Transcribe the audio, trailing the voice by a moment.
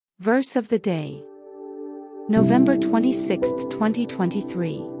Verse of the day. November 26,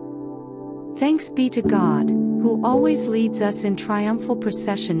 2023. Thanks be to God, who always leads us in triumphal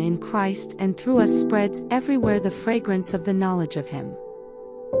procession in Christ and through us spreads everywhere the fragrance of the knowledge of Him.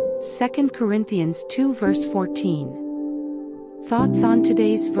 2 Corinthians 2 verse 14. Thoughts on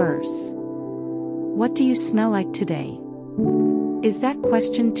today's verse. What do you smell like today? Is that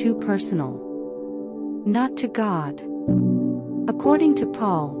question too personal? Not to God. According to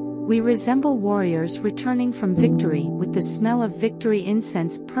Paul, we resemble warriors returning from victory with the smell of victory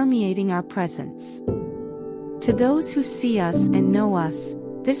incense permeating our presence. To those who see us and know us,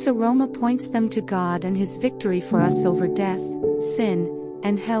 this aroma points them to God and His victory for us over death, sin,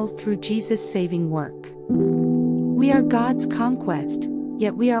 and hell through Jesus' saving work. We are God's conquest,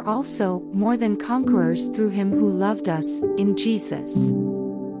 yet we are also more than conquerors through Him who loved us, in Jesus.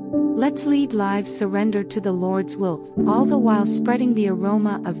 Let's lead lives surrendered to the Lord's will, all the while spreading the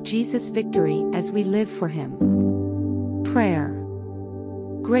aroma of Jesus' victory as we live for Him. Prayer.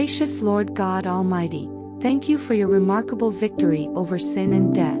 Gracious Lord God Almighty, thank you for your remarkable victory over sin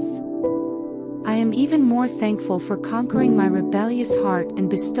and death. I am even more thankful for conquering my rebellious heart and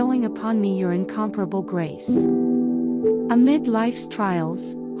bestowing upon me your incomparable grace. Amid life's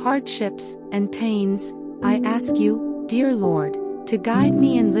trials, hardships, and pains, I ask you, dear Lord, to guide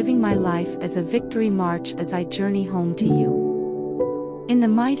me in living my life as a victory march as I journey home to you. In the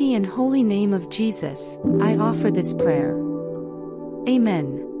mighty and holy name of Jesus, I offer this prayer.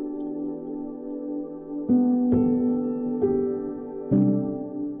 Amen.